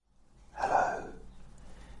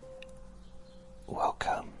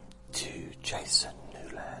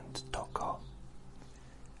jasonnewland.com.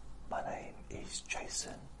 My name is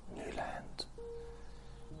Jason Newland.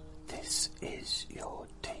 This is your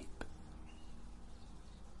deep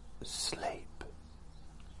sleep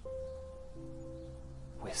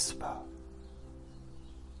whisper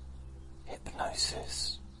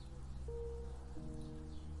hypnosis,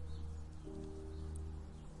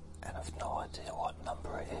 and I've no idea what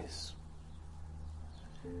number it is,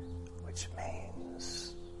 which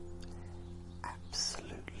means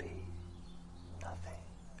absolutely nothing.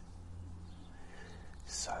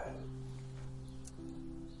 So,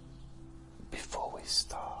 before we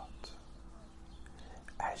start,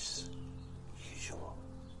 as usual,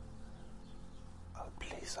 I would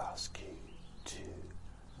please ask you to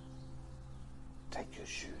take your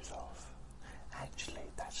shoes off. Actually,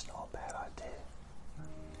 that's not a bad idea.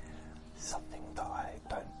 Something that I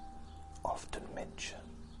don't often mention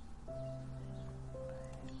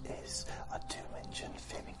is I do mention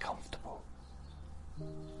feeling comfortable,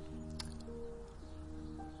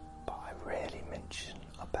 but I rarely mention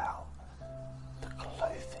about the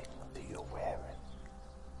clothing that you're wearing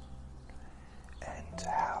and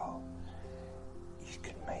how you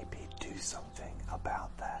can maybe do something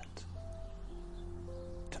about that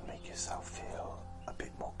to make yourself feel a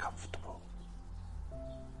bit more comfortable.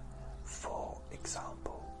 For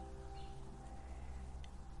example,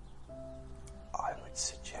 I would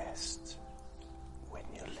suggest when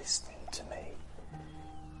you're listening to me,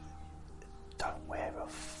 don't wear a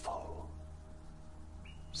full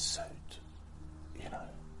suit, you know,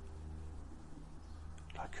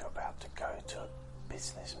 like you're about to go to a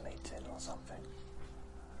business meeting or something,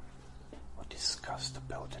 or discuss the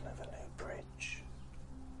building of a new bridge,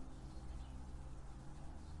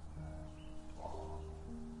 or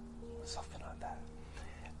something like that.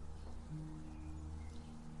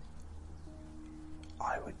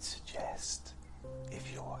 I would suggest,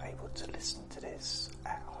 if you're able to listen to this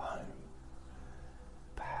at home,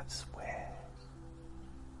 perhaps wear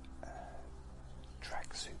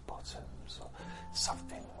tracksuit bottoms or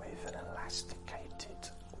something with an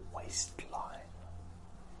elasticated waistline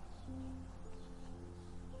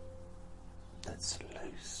that's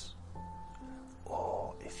loose,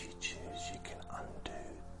 or if you choose, you can undo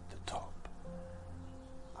the top,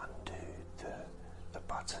 undo the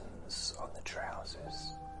buttons on the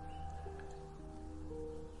trousers.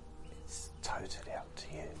 It's totally up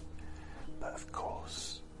to you, but of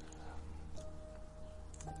course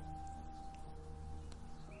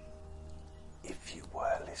if you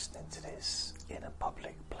were listening to this in a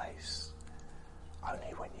public place,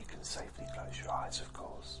 only when you can safely close your eyes, of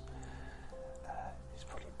course, it's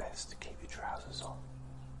probably best to keep your trousers on.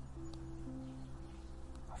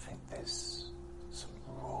 I think there's some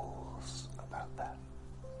rules about that.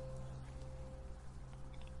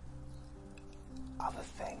 Other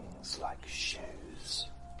things like shoes,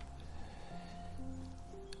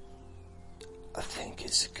 I think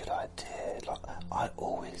it's a good idea. Like, I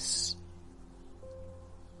always,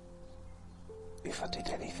 if I did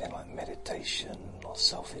anything like meditation or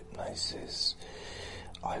self-hypnosis,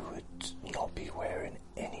 I would not be wearing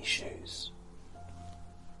any shoes.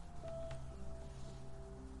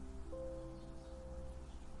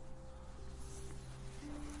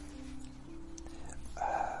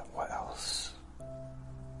 What else?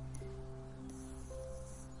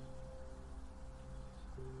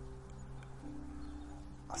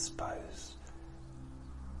 I suppose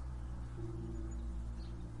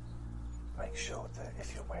make sure that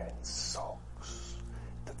if you're wearing socks,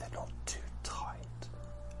 that they're not too tight.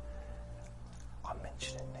 I'm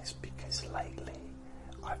mentioning this because lately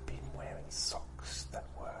I've been wearing socks that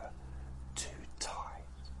were too tight,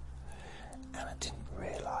 and I didn't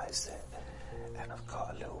realise it, and I've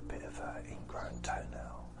got a little bit of an ingrown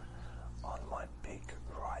toenail on my big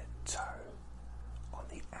right toe on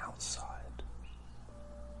the outside.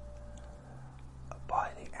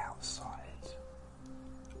 By the outside,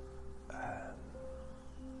 I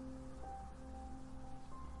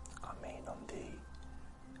mean on the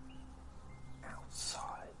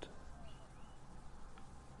outside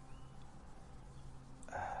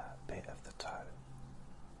bit of the toe,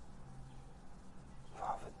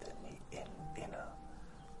 rather than the inner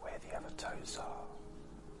where the other toes are.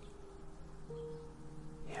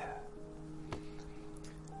 Yeah.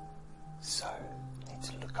 So you need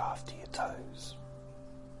to look after your toes.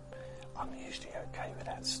 I'm usually okay with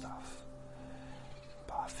that stuff,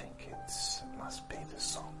 but I think it must be the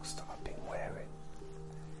socks that I've been wearing.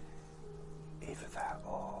 Either that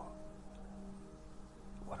or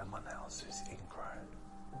one of my nails is ingrown.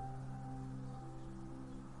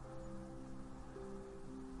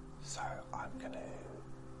 So I'm going to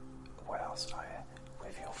What else? Oh yeah,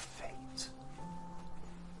 with your feet.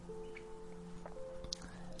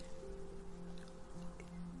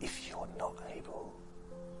 If you're not able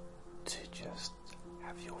to just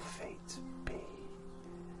have your feet be,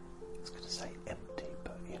 I was going to say empty,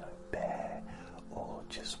 but bare, or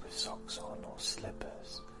just with socks on or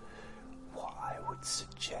slippers, what I would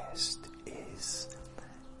suggest is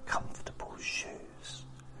comfortable shoes.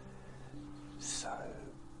 So,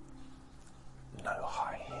 no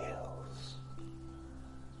high heels,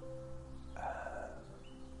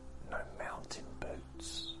 no mountain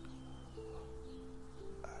boots.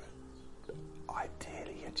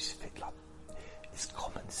 Ideally, I just feel like it's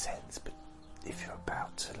common sense, but if you're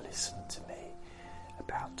about to listen to me,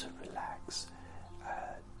 about to relax,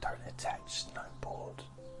 don't attach snowboard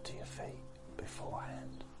to your feet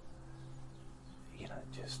beforehand.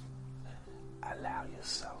 Just allow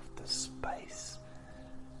yourself the space.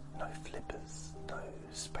 No flippers, no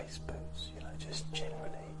space boots, just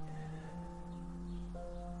generally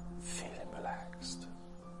feeling relaxed.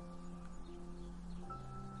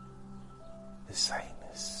 The same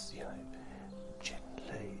as,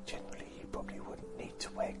 generally you probably wouldn't need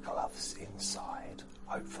to wear gloves inside,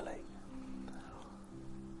 hopefully.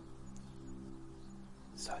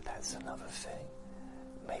 So that's another thing.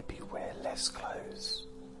 Maybe wear less clothes,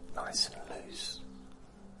 nice and loose.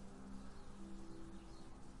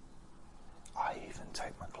 I even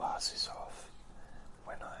take my glasses off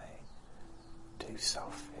when I do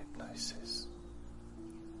self-hypnosis.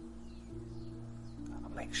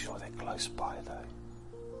 I make sure they're close by though.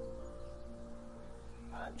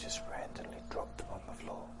 I don't just randomly drop them on the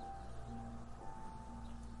floor,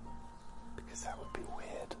 because that would be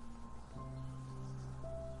weird.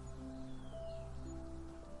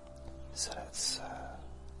 So that's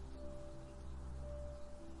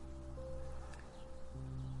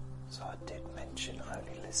so I did mention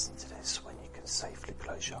only listen to this when you can safely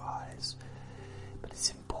close your eyes, but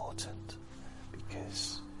it's important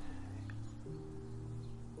because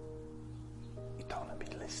you don't want to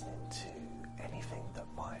be listening to anything that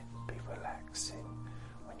might be relaxing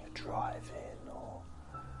when you're driving, or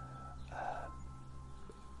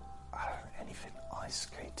anything ice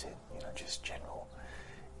skating, just general.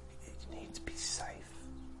 You need to be safe,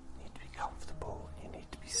 you need to be comfortable, you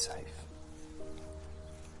need to be safe.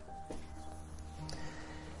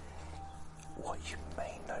 What you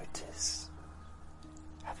may notice,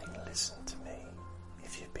 having listened to me,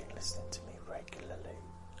 if you've been listening to me regularly,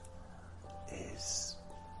 is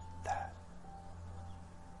that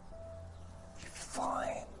you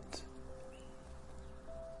find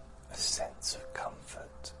a sense of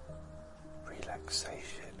comfort,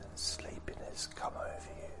 relaxation and sleepiness come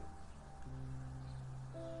over you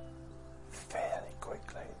fairly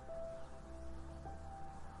quickly.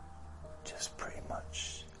 Just pretty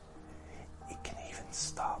much, it can even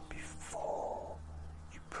start before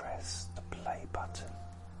you press the play button.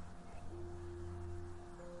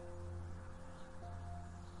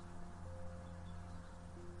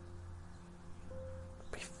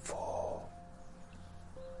 Before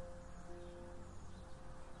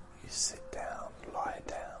you sit down, lie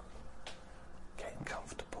down, getting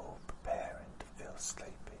comfortable, preparing to feel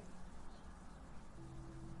sleepy.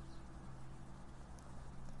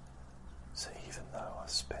 So even though I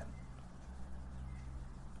spent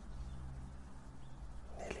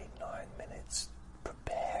nearly 9 minutes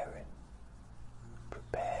preparing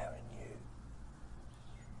you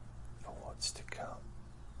for what's to come,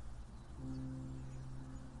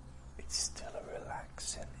 it's still a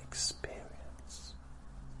relaxing experience.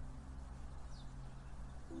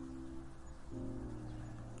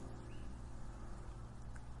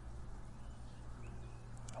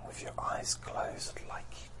 And with your eyes closed, I'd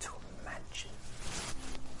like you to imagine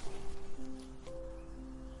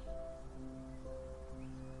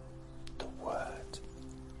the word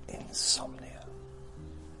insomnia.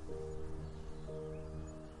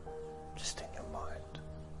 Just in your mind,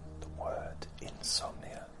 the word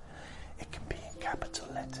insomnia. It can be in capital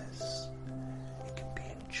letters, it can be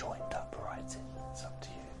in joined up writing, it's up to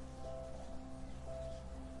you.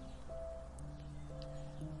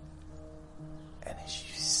 And as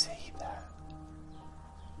you see that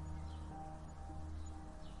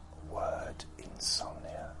word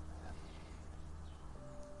insomnia,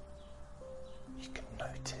 you can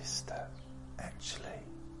notice that actually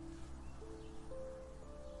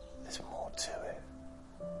there's more to it.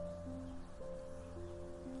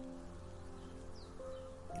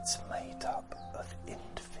 It's made up of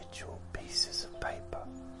individual pieces of paper,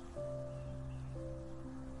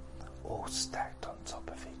 all stacked on top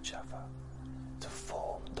of each other to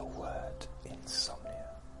form the word insomnia.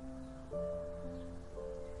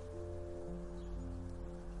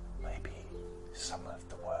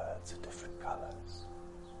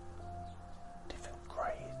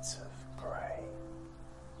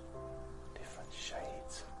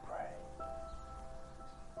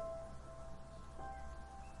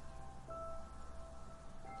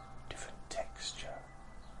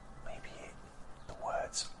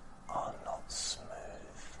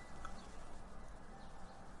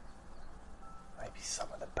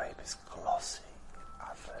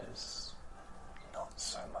 others not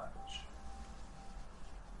so much.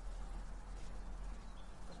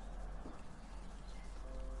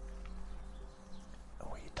 And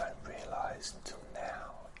what you don't realise until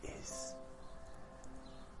now is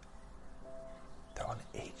that on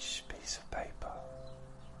each piece of paper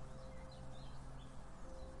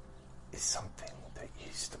is something that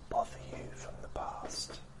used to bother you from the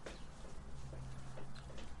past.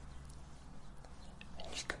 And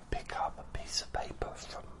you can pick up a piece of paper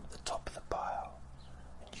from the top of the pile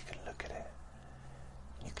and you can look at it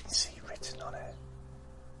and you can see written on it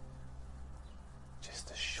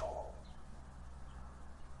just a short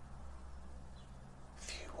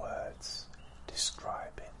few words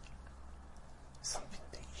describing something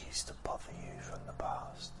that used to bother you from the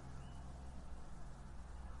past.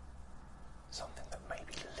 Something that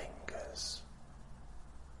maybe lingers,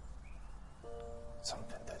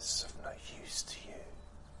 something that's of no use to you.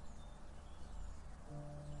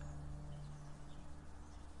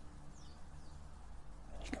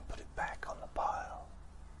 And you can put it back on the pile,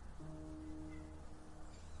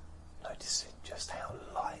 noticing just how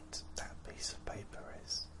light that piece of paper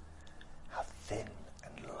is, how thin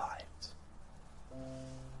and light.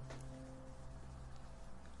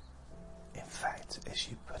 In fact, as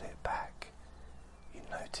you put it back, you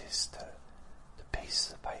notice that the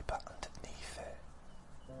pieces of paper underneath it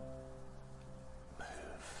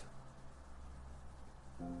move,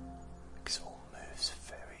 because it all moves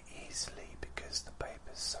very easily because the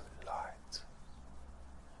paper's so light.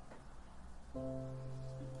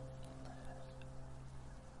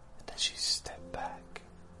 And as you step back,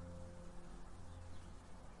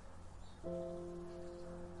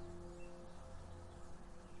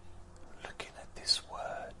 looking at this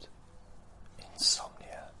word,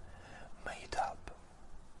 insomnia, made up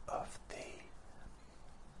of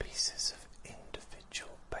the pieces of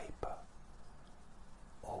individual paper,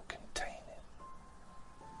 all containing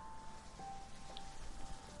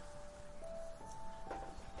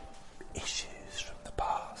issues from the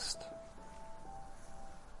past.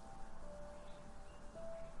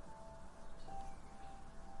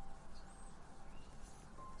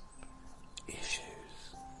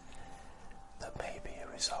 Issues that maybe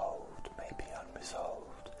are resolved, maybe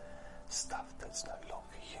unresolved, stuff that's no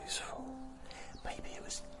longer useful, maybe it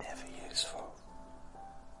was never useful.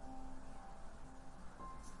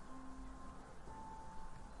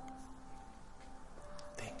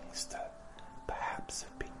 Things that perhaps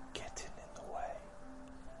have been getting in the way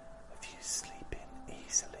of you sleeping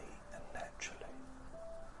easily and naturally.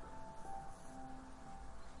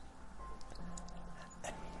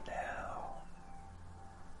 And now,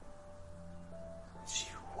 as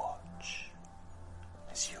you watch,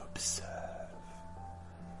 as you observe,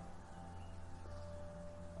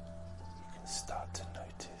 you can start to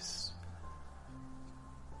notice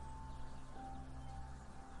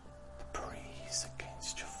the breeze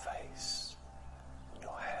against your face and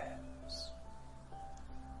your hands,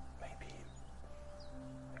 maybe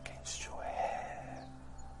against your hair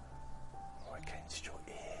or against your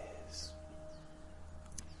ears.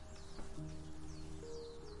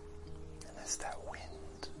 And as that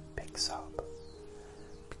wind picks up,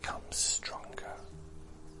 becomes stronger,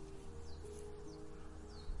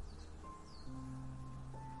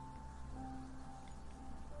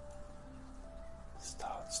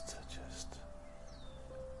 starts to just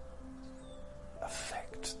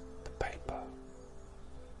affect the paper,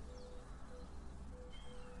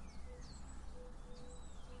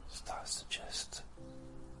 starts to just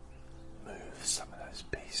move some of those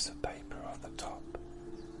pieces of paper off the top,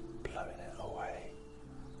 blowing it away,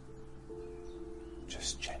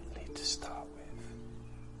 just gently to start with.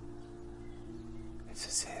 It's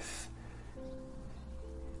as if,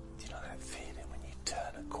 you know that feeling when you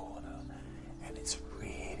turn a corner and it's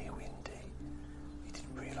really windy? You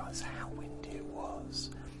didn't realise how windy it was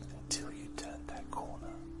until you turned that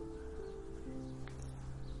corner.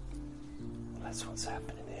 Well, that's what's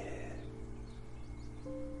happening here.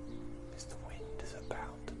 Is the wind is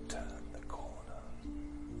about to turn the corner.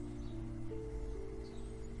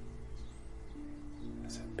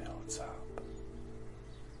 As it builds up,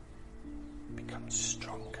 becomes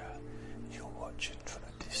stronger, you're watching from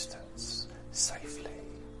a distance, safely.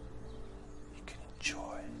 You can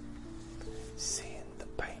enjoy seeing the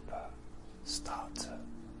paper start to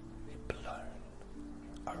be blown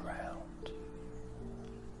around.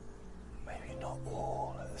 Maybe not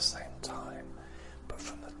all at the same time, but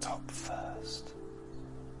from the top first.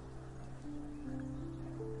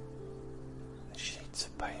 The sheets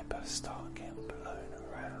of paper start getting blown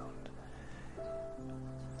around.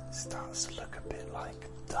 It starts to look a bit like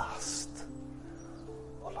dust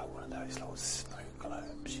or like one of those little snow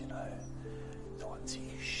globes, you know, the ones that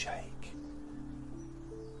you shake.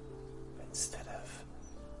 But instead of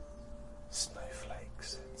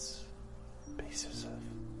snowflakes, it's pieces of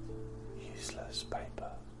useless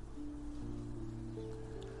paper.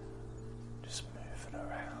 Just moving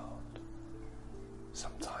around,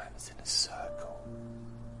 sometimes in a circle.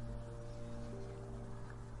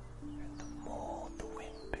 And the more the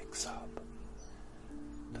wind picks up,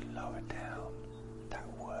 the lower down that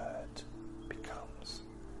word becomes.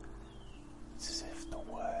 It's as if the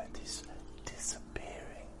word is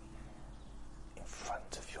disappearing in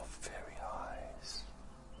front of your very eyes.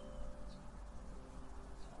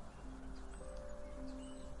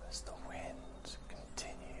 As the wind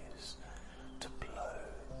continues to blow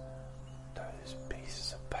those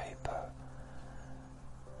pieces of paper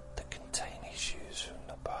that contain issues from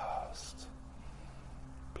the past,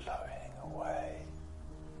 blowing away,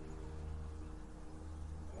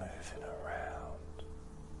 moving around,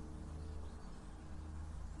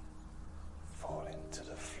 falling to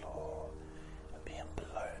the floor and being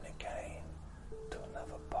blown again to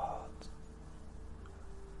another part,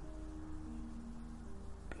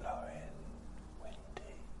 blowing,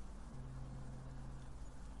 windy.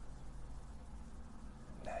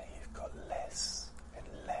 Now you've got less and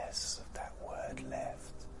less of that word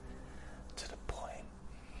left, to the point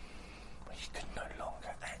where you can no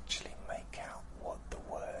longer actually make out what the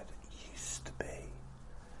word used to be.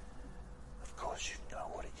 Of course you know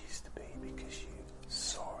what it used to be because you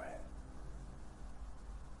saw it.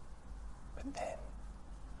 But then,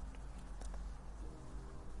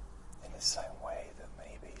 in the same way that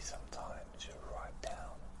maybe sometimes you write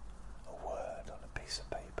down a word on a piece of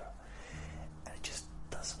paper and it just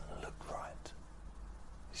doesn't look right,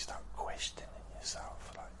 you start questioning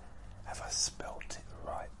yourself, like, have I spelt it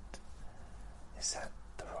right? Is that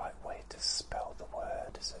the right way to spell the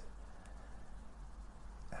word? Is it?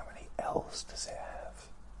 How many L's does it have?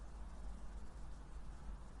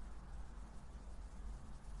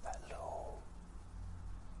 That little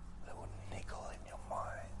niggle in your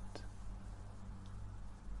mind.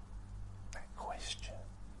 That question.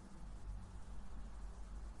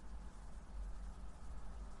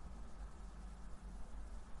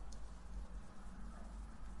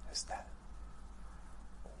 As that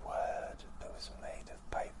word that was made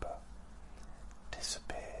of paper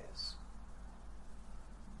disappears,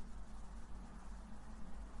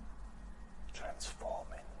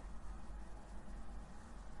 transforming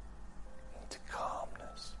into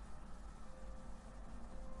calmness,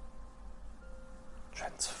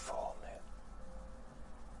 transforming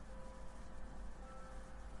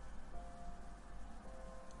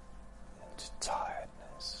into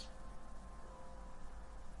tiredness.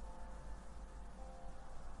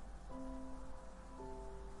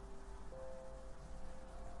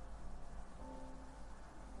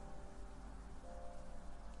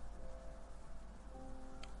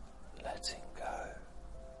 Letting go.